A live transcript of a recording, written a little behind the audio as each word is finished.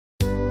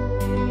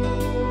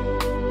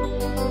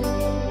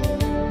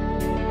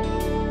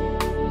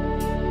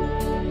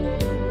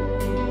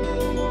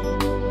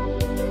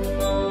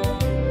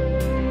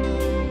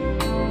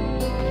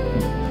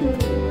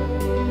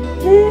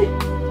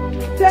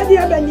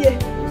Yeah.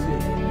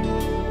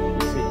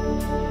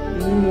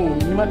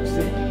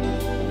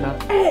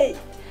 Hey,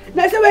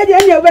 that's why they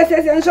are your best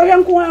and so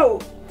young.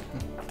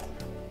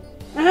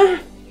 Huh?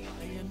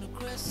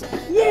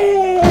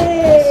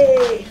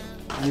 Yay!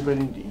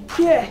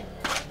 Yeah.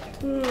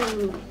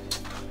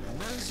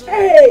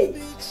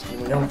 Hey!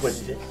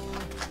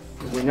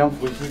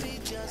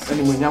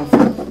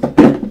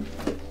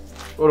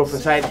 All of a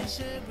sudden,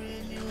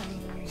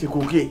 she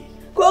cookie.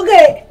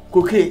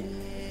 Cookie.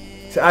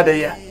 It's other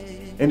year.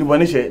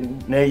 Anyone is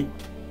nay.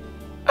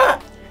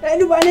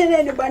 Anybody,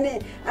 and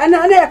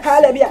another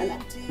Palabiana.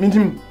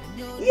 Mintim.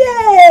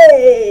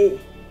 Yay!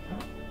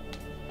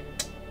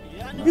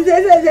 This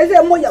is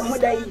a moya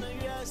moday.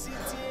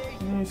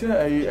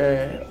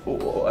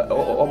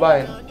 Or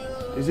buy.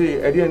 You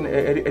see, I didn't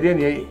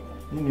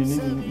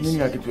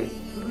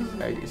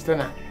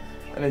Stunna.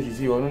 And as you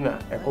see, Onuna,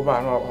 a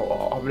coban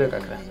or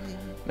black.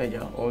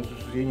 Major, also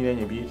seeing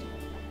any beat.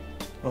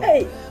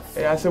 Hey,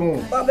 I some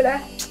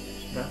Babla.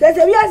 There's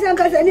a real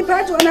because any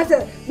part of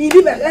another, be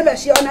ever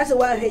she on us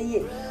 1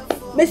 year.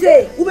 May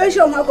say, who will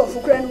show Marco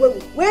for grand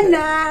when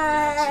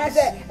I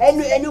say,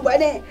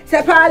 anybody,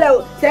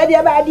 Sapalo, said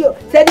about you,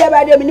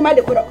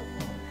 minimal.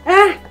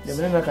 Ah, the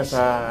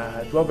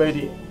Menacasa, 12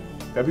 lady.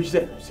 Cabbage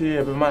say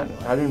every man,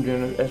 I don't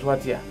do as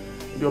what here.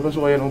 The opposite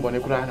way, nobody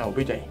could now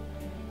be jay.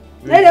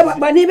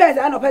 My neighbors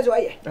are not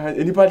persuaded.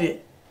 Anybody,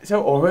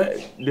 so over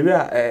the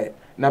way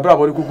Nabra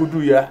could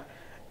do ya,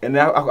 and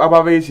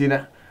Abba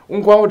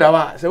Unquo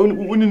Dawa, so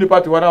wouldn't the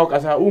party what out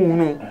as I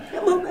no.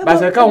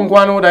 But I can't go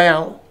on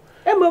down.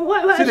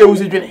 See, there was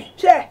a journey.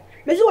 Sir,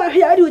 Miss Wife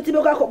here, I do to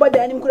look up about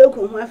the animal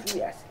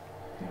mafias.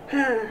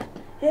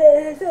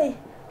 Say,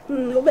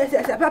 best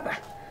as a papa.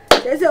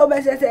 There's all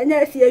best as a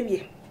nurse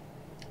here.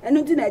 And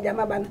no dinner,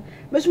 Jamaban.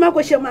 Miss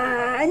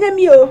Marquishama, and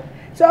Yamio,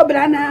 so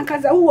Brana,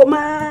 Casa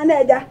woman,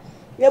 Neda,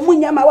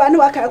 Yamunyama, one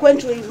waka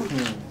went to you.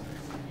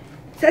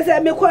 Says I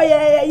be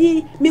quiet,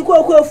 ye, me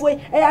go for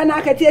and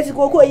I can taste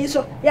go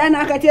iso,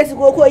 Yana can taste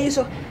go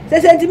iso.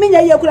 Says to me,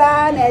 you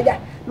cry, Neda.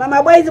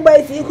 Mamma boys,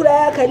 you could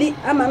Kali,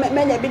 and my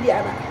many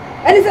bidiaba.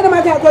 And it's a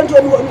matter of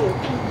control.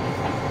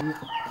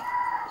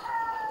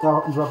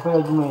 You are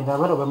fair to me, I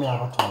read about me. I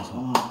got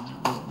no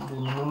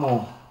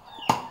more.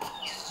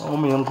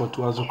 Only uncle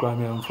to us, a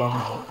crime and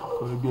family.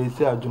 Or be a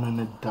say I do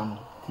not down.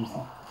 We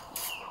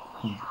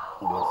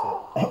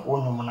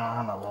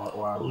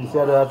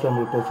said that I'm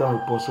a person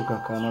with Posuka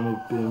can I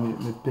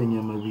pay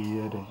him every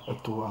year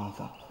at 2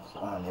 answer.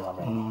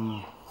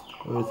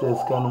 We say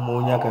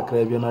Scanomoniaca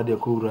Cravian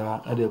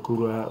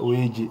Adekura,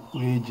 wage,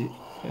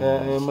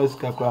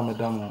 Mesca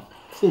Madame.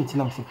 Since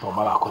I'm sick for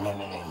Malacon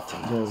and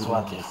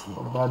what is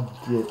bad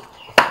dear,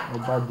 a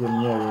bad dear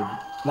near.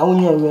 Now, when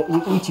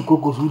you're each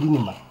cocos within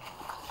him.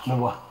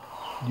 No,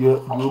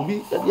 you'll be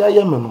at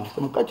Yamano,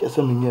 some catches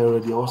some in here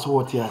already, also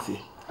what you say.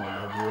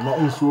 Not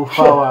in so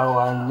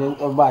far, and then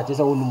about just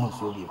a woman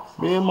so you.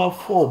 Me, my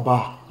 4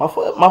 bar,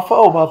 my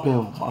 4 bar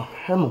pen, my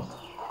hen.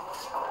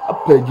 I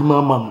pledge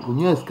my mum when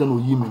you can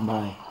you me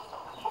mine.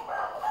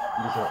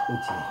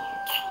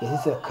 This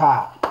is a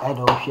car, I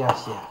don't share.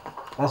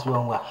 That's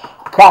one way.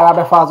 Car,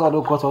 other father,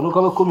 look what look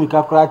over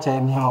Kumika crash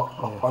and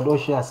or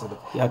those shares.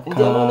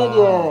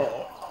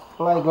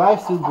 Like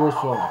life still goes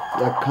wrong.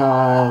 You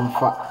can't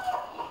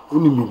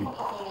only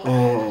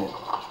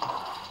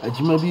a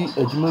Jimabi,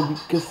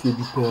 Cassie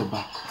be pair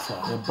back,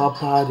 a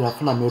bapa, the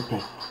Afna mepe,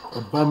 a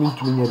bamming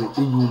to me at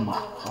the Yuma.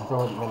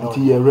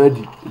 Until you're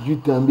ready, you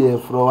can be a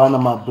fro, and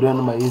my brain,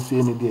 my essay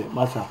any day,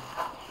 Massa.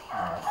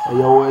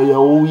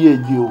 Your year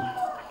deal.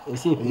 You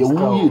see, your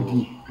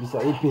deal.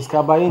 Mr.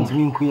 Episcaba ain't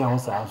mean Queen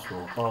House.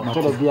 Oh,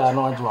 tell the beer, I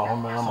know to a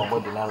home and my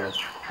body now.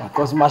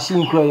 Because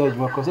machine clear,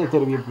 because they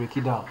tell me break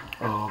it down.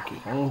 Oh, okay.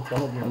 I ain't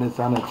telling you. And it's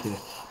anarchy.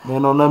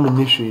 Men on an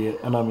issue,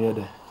 and I'm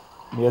here.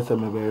 Yes,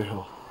 I'm a very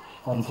sure.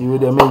 Until you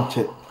the main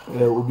check,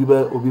 will be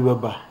back. Will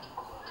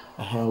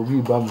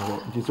be bam.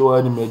 Just so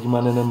I made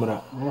man and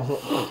Emra.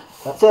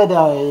 I said,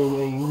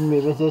 you may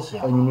visit,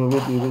 and you may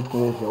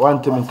visit.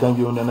 One time can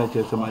be on the night,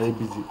 so I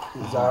busy.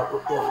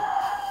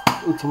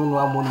 It's one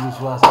woman which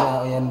was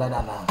I am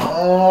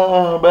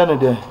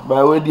Benedict,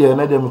 by way, dear,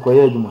 and I am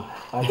quiet. Until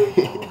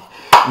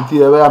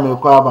I am a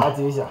quaba,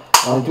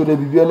 until the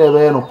baby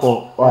never no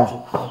call.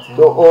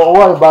 So,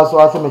 all about so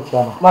as a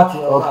mechanic.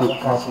 Okay,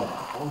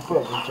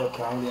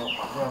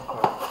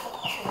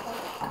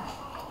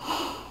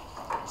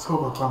 so,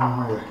 Papa,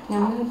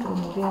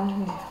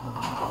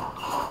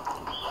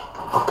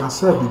 I can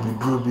say, Bibi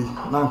Groby,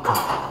 Nanka.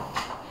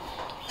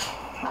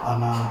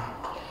 Anna.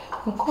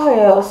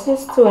 Your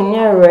sister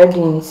near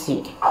ready,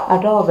 see. I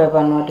don't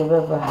ever know the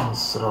river.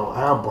 So, I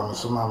have born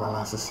so mamma, and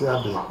I say,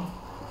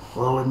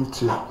 well, we need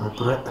to make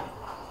bread.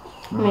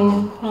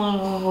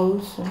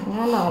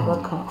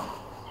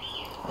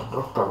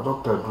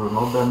 Doctor, do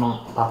no better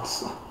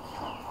parts.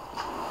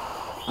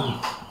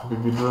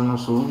 Bibi Drono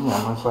so we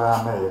are so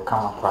I may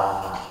come up.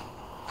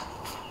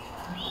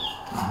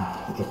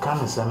 You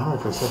can't say no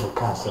if I say the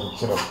cancer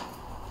children.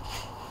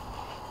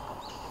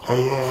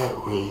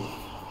 We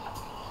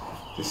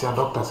this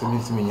doctor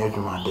says me here to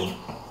my day.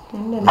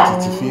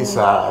 Titi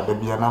fisa da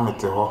bia na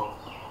mete ho.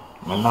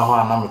 Me na ho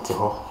na mete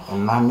ho.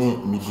 Na ne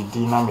mi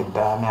didi na me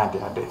da ne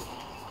ade.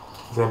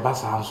 Ze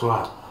basa nso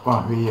a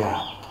wa hwe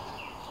ya.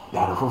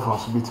 Ya rofofo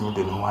so bitimi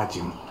de no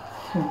agim.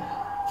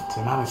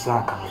 Tina me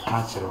sa ka me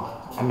ka kire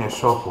ene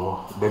shop ho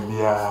da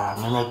bia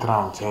me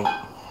metra nchen.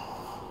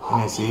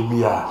 Ene se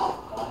bia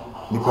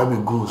nipa be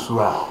go so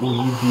a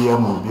uyi bia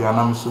mo bia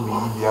na me so bi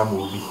bia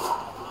mo bi.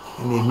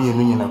 Ene emi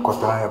enu nyina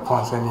kotara ya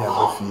ponsa ne ya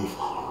bafie.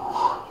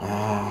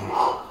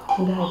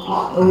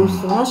 Daddy,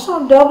 so na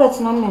shop dog that's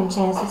not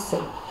mentioned say.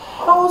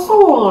 I was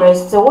so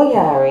rested, what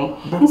yari?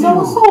 It's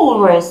so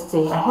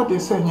rested. I heard they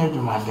say near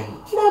you,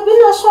 madam. There be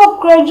a shop,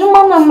 great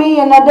Jumana me,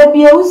 and there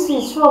be a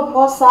usi shop,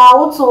 was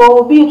out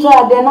to be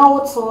tried, then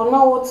out to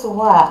know what to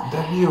what.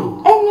 There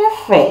you. And your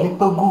face.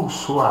 Nipper go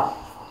swap.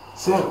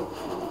 Say,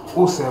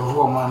 oh, say,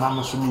 woman, I'm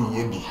assuming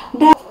ye be.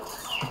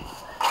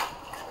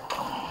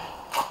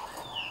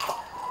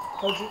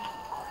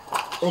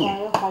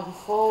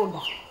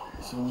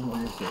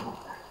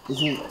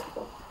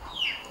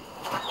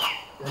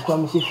 You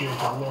come see you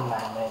come in my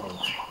man.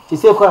 You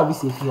say quite be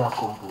safe here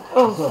combo.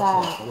 Oh,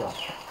 sorry.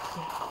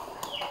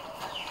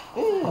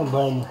 Eh, I'm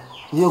buying.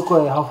 You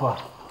call how far?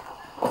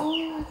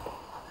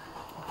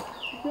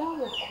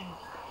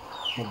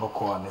 Never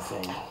call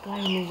anything.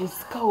 Brian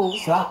was cold.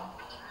 Sir?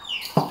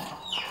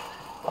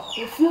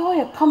 If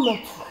you're a comer.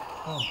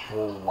 Oh,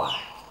 wow.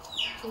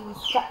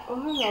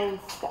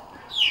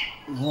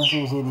 Yes,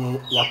 you say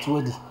you're too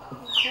ready.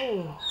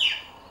 Okay.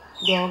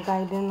 Don't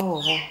guide them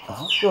over.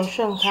 Your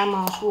son come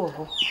out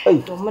over.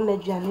 Don't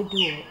manage any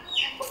do.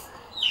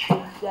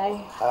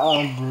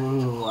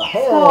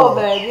 Oh,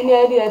 baby, you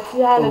need a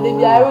tiara, the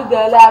diary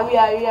girl. I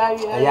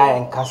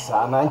am Cassa,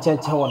 and I can't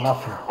tell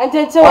nothing. And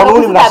then tell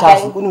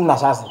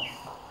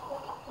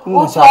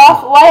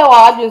why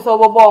are you so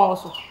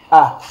bones?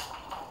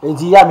 And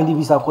the Yammy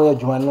Visa Coya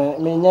Juman,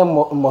 may name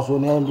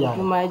Mosonambia.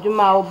 My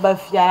Juma,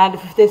 Buffia,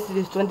 50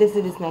 cities, 20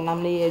 cities, and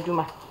I'm near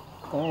Juma.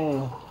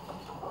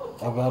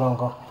 I got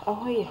uncle.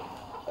 Oh, yeah.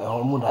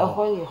 Oh, Muda.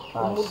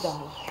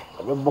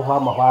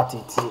 Bohama party.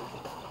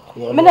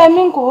 Men I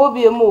mean, could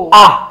be a move.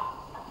 Ah,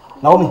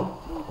 Naomi.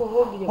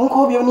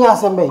 Uncle, you near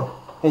some bay.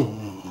 Hey,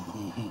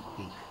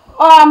 oh,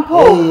 I'm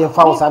poor. Hey,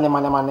 false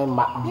animal, Naomi,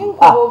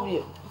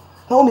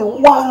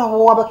 why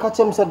over catch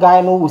him, a guy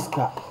no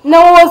whisker.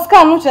 No, was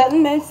can't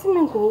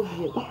seem go.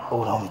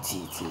 Oh, no,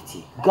 tea.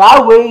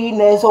 Galway,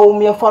 Ness, oh,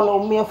 me a fan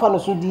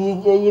of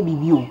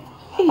Sudi, you.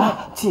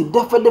 See,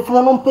 definitely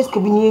no pesca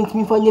being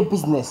me for your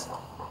business.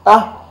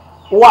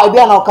 Why be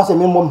an alcasa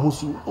mom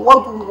who's you?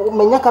 What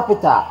may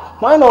capital?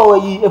 Mine or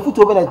a foot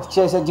over at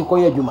chess at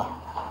Jicoya Juma.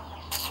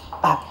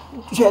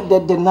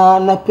 The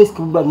nana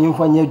pesca bunny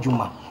for your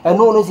Juma. And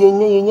no one is in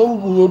ye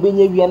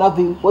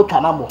nothing. What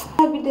can I be?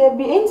 There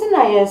be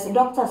engineers,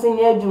 doctors in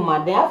your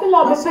Juma. They have a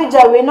lot of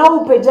PapaJay,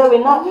 no PapaJay,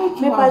 not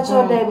me,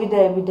 Pacho,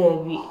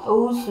 Debbie.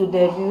 Oh, so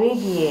Debbie,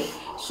 ready.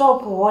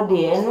 Shop what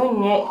day and no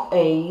yet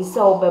a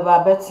so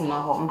beba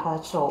betina home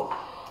patrol.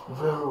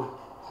 Vero.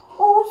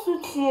 Oh, so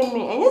cheer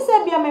me, and you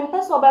said be a man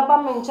person or baba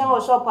man channel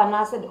shop and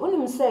I said,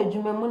 only said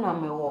you may muna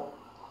me walk.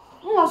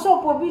 No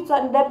shop will be to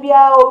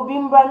Debia or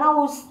Bimbra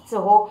now to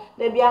her,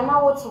 Debia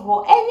now to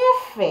her, and your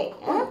fair.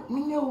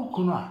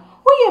 Minukuna.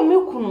 We are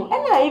milkunu,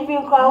 and I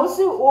even cry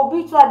also or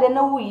be to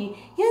the we.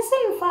 Yes,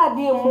 same far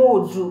dear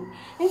more do.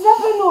 Is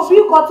that no be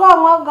got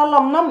on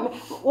galam num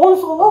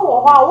once or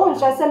won't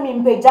just send me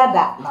in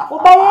Pejada. Or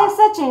by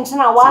such in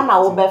China 1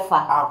 hour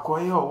befa. I'll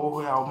call you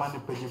over our money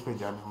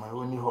pejana, my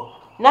only hope.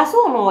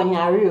 Naso no one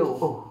yari.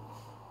 Oh,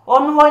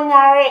 on one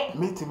yari.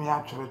 Meet me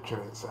actually,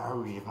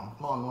 sorry,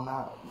 no, no,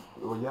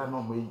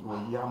 we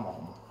yam.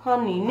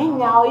 Honey,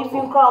 Nina,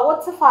 even cry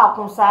what's a far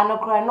concern, no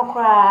cry,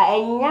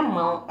 and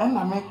yamma. And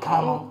I make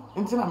come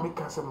until I make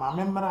us a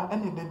member,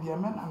 any day be a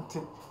man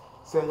until.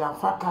 Say ya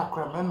faka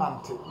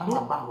kramenante na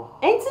baho.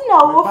 Enti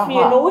na wo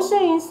fie no wo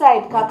hye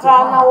inside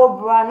kakra na wo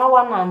bra na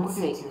wa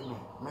nante.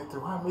 Mete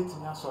wa mete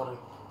nya sorry.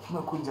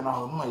 Ma ko gina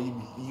ho ma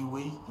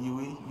iwe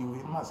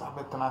ma sa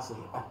betena se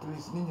at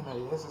least ni nyina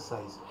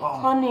exercise.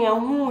 Honey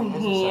hu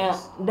hia.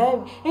 Dai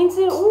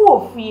enti wo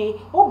fie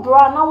wo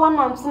bra na wa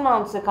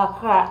nante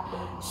kakra.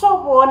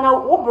 Shop na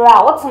wo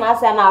bra wo tena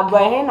se na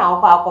bra he na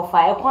wo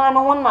akofa e kwan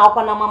no na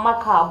akwa na mama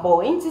ka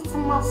bo. Enti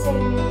tima se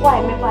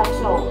why me pa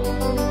show.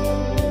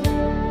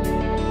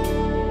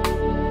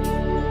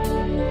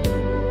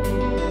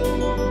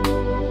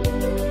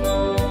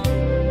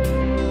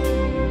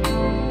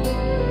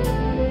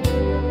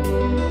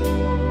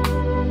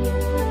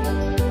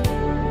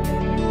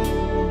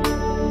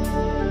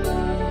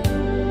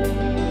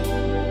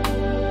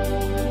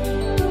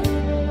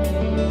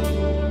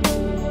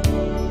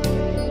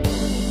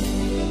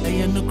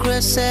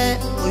 Say,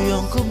 oh,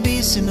 young could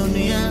be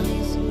synonia.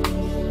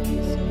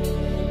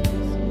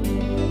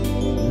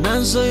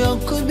 Nanzo young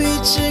could be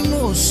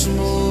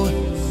chimusmo.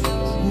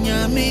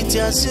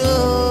 Nyamitasio.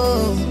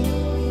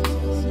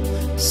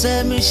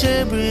 Semi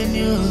shebrin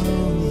you.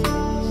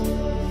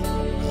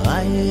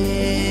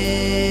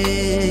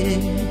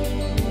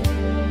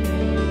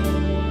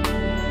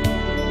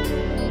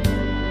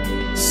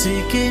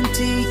 Seeking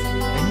tea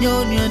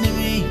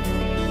enemy.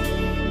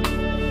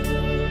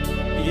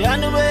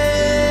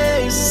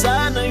 Anyway,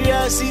 son of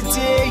your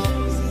city.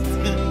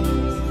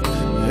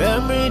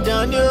 Every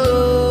down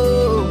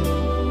you.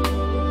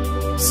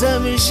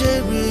 Semi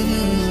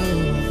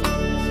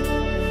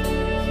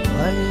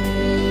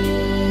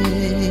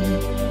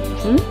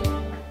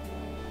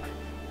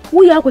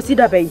who ya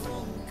consider bay?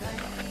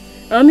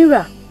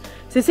 Amira,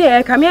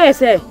 say, come here,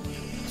 say,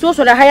 so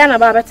the higher na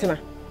babatina.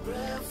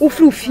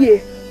 Ufru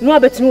fie, no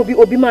abetino be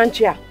obi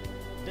manchia.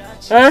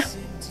 Huh?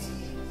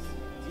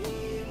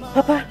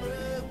 Papa,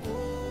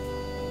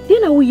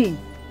 dinner we.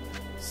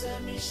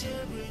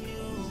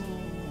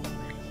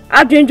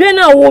 I drink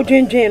na wo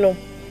drink no.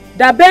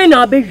 Da ben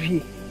na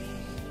bewie.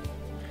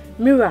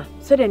 Mira,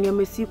 said en your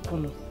mesi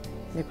kono.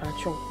 Me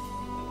patcho.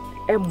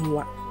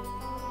 Emwa.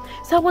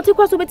 Sa wonti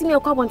kwa so betimi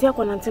akwa wonti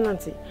akwa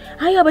nantenante.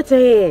 Aya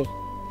bete.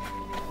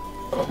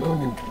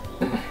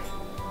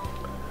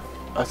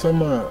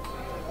 Asama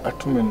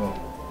atume no.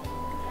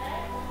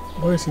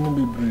 Boys ni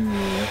bebre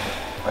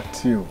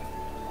atio.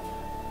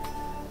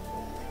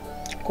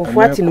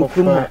 Kofuati no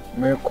kuma.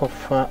 Me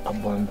kofa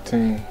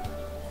abonten.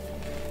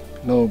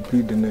 No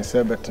be the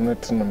nesabet na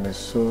me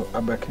so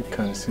abaki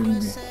kansim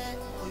bi.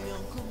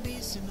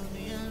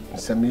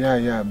 Samia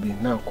ya bi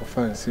na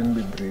kofa nsim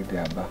bebre de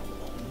aba.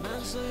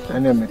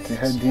 Ana mete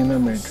hadina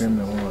me dream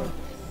me ho.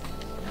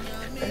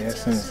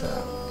 Sense.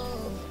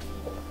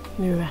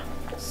 Mira.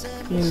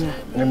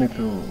 Let me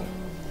go.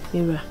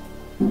 Mira.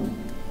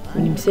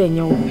 Nim say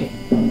nya wo pe.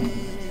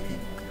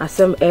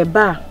 Asem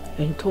eba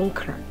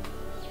entonkra.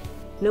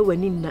 Na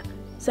wani na.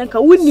 Sanka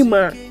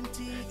wonima.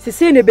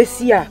 Sese ne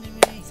besi a.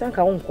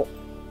 Sanka wonko.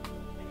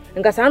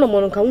 Nga sa no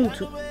mo nka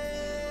wontu.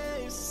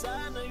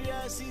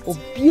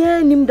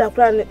 Obia nim da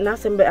kra na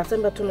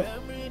asembe to no.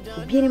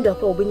 Obia nim da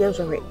kra obenya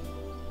nsɔhwe.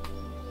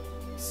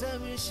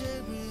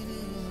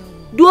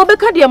 Do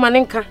obeka de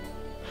manenka.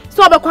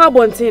 So obekwa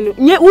abonten no.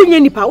 Nye wonye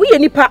nipa, wo ye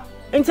nipa.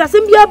 Enti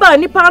asem bia ba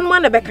nipa no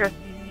na beka.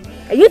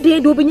 Aye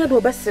de obenya do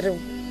obeserew.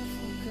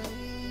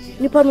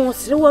 Nipa no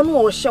serew no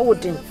wo hye wo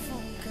den.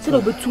 Se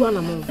do obetu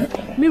anamo.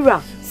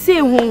 Mira, say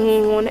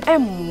hu na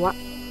emwa.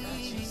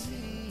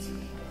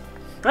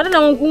 I don't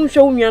know who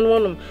show me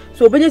one,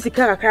 so when you see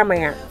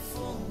Karamaya.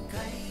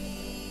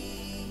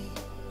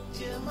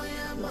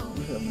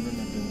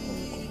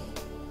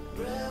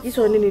 This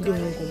one need to do.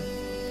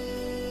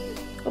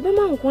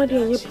 Obama, what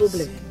is your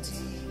problem?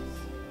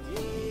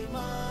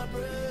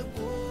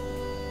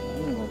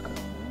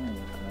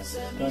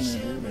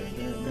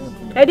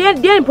 I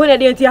didn't put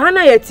it into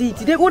Hannah yet.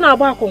 They go now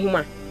back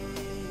home.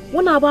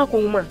 One hour back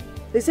home.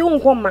 They say,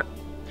 won't come.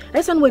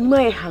 I said, when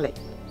my Halle.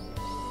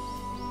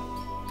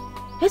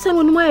 Esa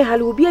no numa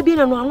ehale obi abi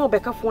na no ana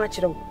obeka fo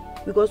akire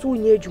because wo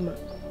nya adwuma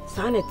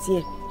saa na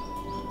tie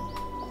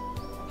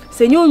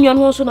senyo onwa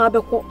no so na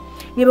abekọ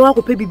ye be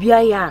wakopa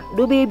bibia ya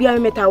do be bia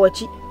meta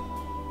wachi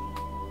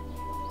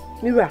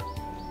Mira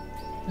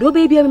do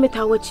be bia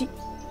meta wachi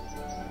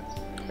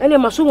ene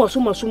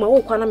masuma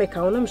wo kwa na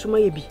meka ona msuma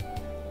ye bi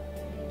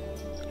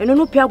eno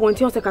no pia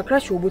bonti on se kakra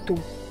hwe obotom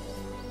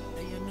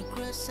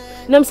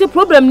nam se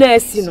problem na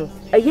asi no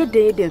aye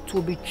de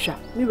to betwa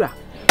Mira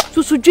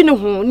susu dwene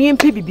ho ni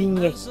empe bibi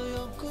nye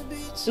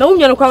na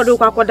unya no kwa do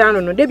kwa koda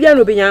no de bia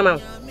no benyama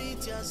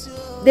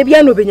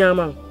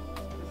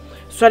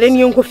so le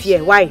ni enko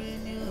fie why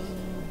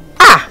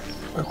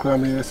akura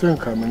me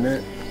yesenka me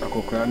ne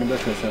akokura ne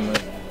besese me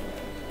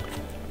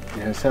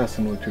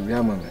yensase no twbi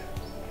ama me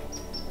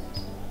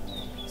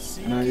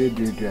na ye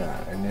dia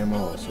enema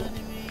wo so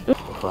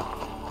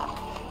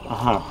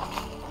aha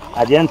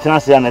ade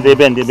entrance na de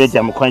ben de be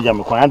jam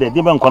kwan ade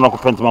de ben kwan ko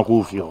pentima ko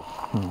ofie ho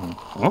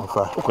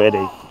ko ye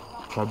dey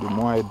Shabi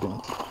mo ayden.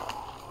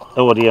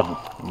 E wodi ye ho.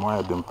 Mo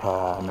ayden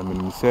pa na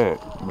me se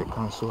me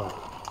kan so a.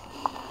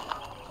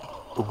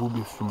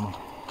 Obubi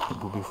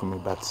fumi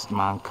but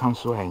man kan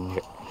so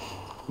enye.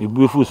 Me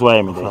bu fu so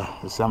aye me dey.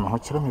 Se me ho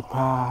kire me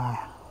pa.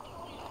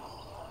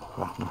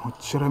 Me ho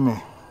kire me.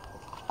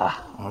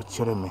 Ho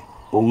kire me.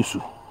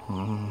 Owusu.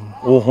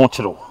 O ho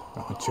kire wo.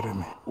 Ho kire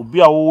me.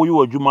 Obi a wo yi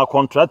adwuma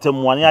contract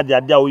mu ane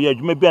ade a wo yi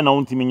adwuma bia na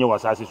wontimi nye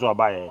wasase so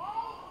abaye.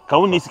 Ka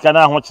woni sika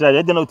na ho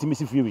kire de na otimi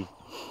si fiwi.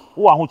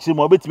 Wo a ho kire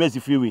mo obetimi si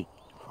fiwi.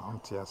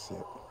 Anti ase.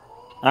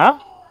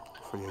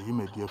 For you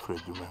me dear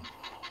friend you man.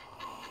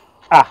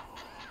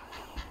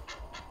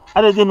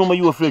 Ade de no ma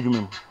yi wo friend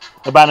you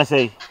e ba na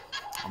say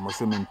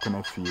amose me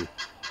ntena fie.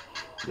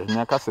 Ya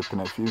nya ka se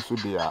tena fie so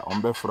de a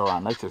on be fro a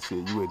na chese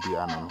yi adi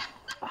ano.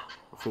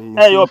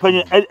 Yo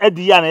penye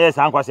adi ya na yes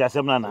ankwase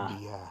asem na.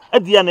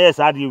 Adi ya na yes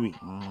adi wi.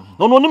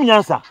 No nim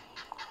nyansa.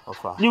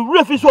 Ofa. Ni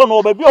refi so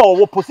no ba bi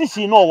o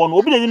position no wo no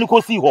obi de ni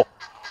ko si ho.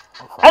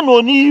 Ana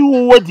oni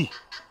wu wadi.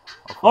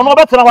 No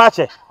betra ho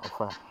ache.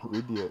 Ofa,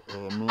 we dey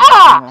me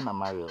na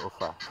mare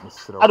ofa.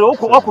 Misra. Ade wo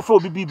ko fe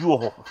obi bibi wo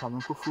ho. Ofa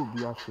me ko fe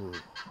obi afi.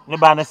 Ne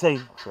ba na say.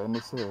 Fe ne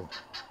say.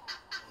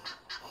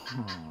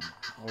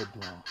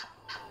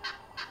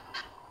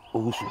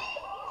 Owusu.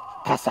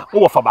 Kasa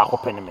wo fa ba ko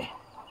pene me.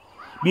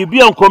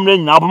 Bibi ankomre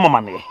nyina bo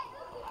mama ne.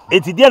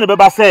 Enti dia ne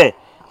beba say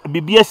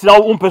bibi asira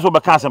wo mpeso be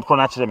ka asem kro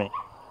na kire me.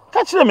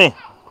 Ka kire me.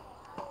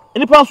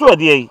 Nipa so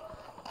de yi.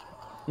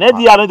 Na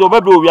di ya no de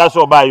obabe owi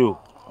aso ba yo.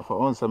 For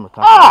on say me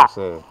can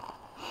say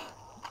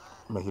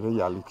me here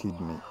yali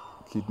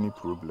kidney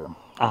problem.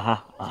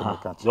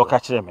 Yo ka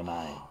kire me na.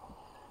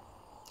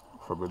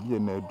 For baby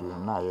na edu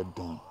na ye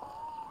den.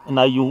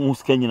 Na you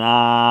uska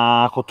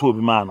nyina koto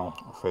obi ma no.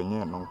 For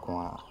nye no nko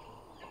a.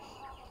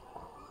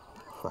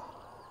 For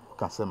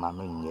can say ma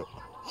me nye.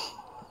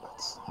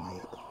 That's my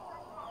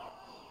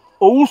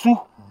Owusu.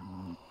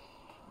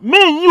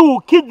 Me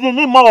you kidney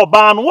ni ma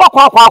oba no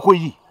wakwa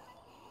akoyi.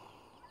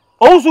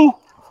 Owusu.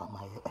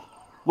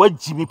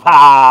 Wajimi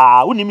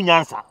pa woni mi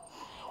nyansa.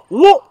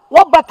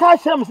 Wo baka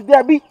hyem se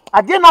dia bi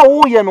ade na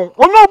wo ye no.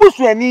 Ono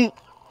obusuani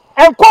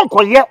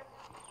enkonkoye.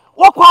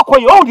 Wakwa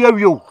akoye o de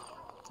awie o.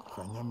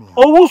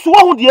 Owusu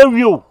wo de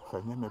awie o.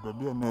 Fanya me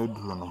baby na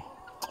eduru no.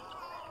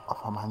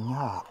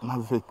 Afamanya na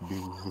vek be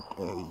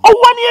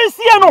owani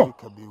ensie no.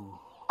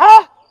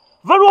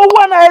 Vero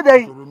owu na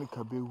hedai.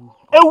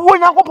 Ewu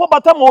nyankopɔ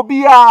bata ma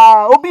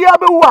obia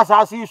be wu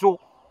asase so.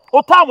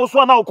 Otam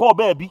so na ukọ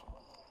ba bi.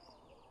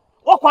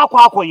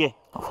 Wakwa akoye.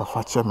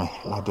 Afafa cheme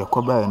na de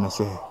ko ba ne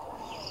se.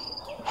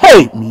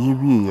 Hey, mi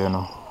yiwie ye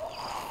no.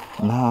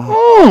 Na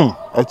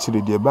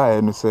actually de ba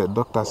ye no se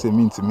doctor say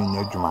me ntimi nya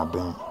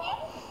adwumaden.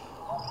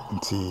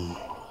 Nti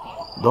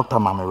doctor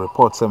ma me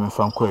report say me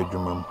fa nkọ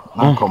adwuma mu.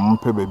 Na kom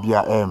mpe ba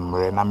bia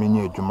emre na me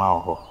nya adwuma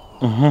ho.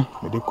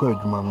 Me de kọ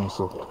adwuma mu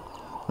so.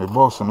 Me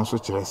boss no so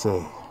kire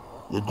say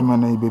adwuma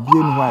na bebi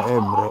eni ho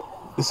emre.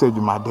 Ese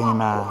adwumaden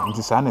na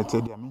nti sa na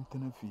te dia me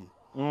ntena fie.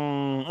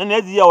 Ena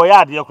edi ya oya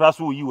ade kra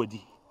so yi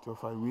wadi.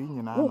 Tofa we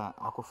nyina na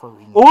akofa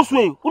we nyina.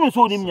 Owusue, unu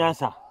so onim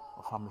nyansa.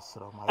 Ofa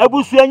mesra ma.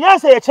 Abusua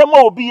nyansa ye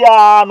chema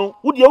obia no,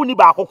 wudi uni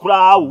ba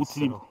akokra wo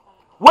tirim.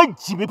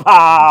 Wajimi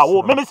pa,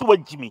 wo memesi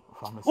wajimi.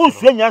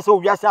 Unsua nyansa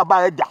owiase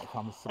aba eda.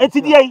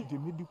 Enti die yi.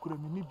 Medi kura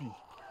me ni bi.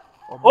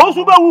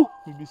 Owusu bewu.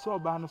 Bibi so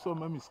ba no so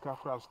ma miska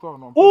kra store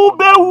no.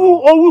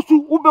 Ubewu,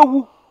 owusu,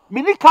 ubewu.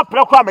 Mini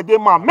kapre kwa me de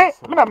ma me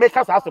na make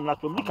us asem na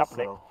so mini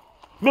kapre.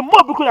 Me mo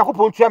bi ko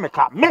yakopon tua me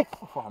ka me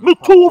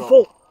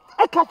tuufo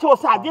e ka che o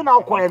sa ade na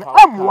akọ en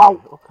amwa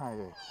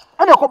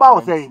ene ko ba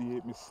wo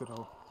sei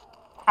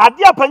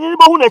ade apanyin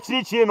ba hu na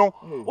chirichi no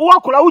wo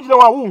akora wo gina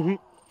wa wo hu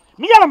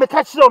me ya na me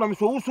ka chire o na me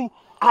so wusu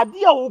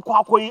ade a wo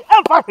kọ akoyi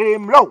emfa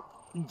hemro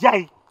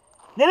jai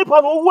ne ni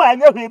pa no wo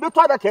anya hwe be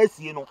to ada ka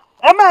asie no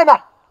e me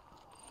na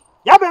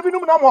ya be bi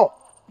num na mo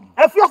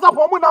Afya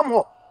sapo mu na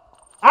mo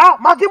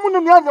magi mu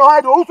ni anya ho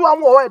ade wusu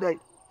anwo ho ede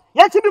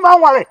ye chi bi ma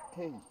nware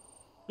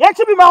ye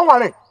chi bi ma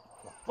nware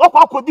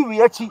wakwa akodi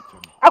wi achi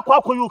akwa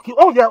akoyuki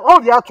o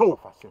de ato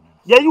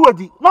ye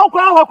yiwadi na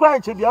okwa ahwa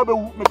nche bia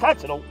bewu me ka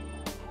kire wo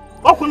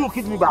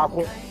akoyuki ni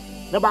baako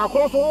na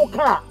baako so wo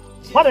ka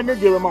wa na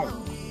ne ma wo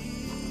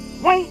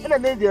wan ina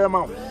ne ma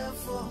wo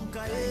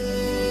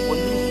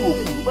woni so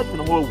oku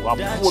betina ho wu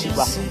abu bi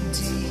ba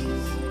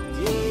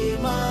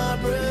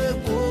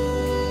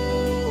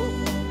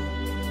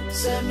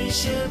Semi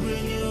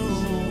shebrin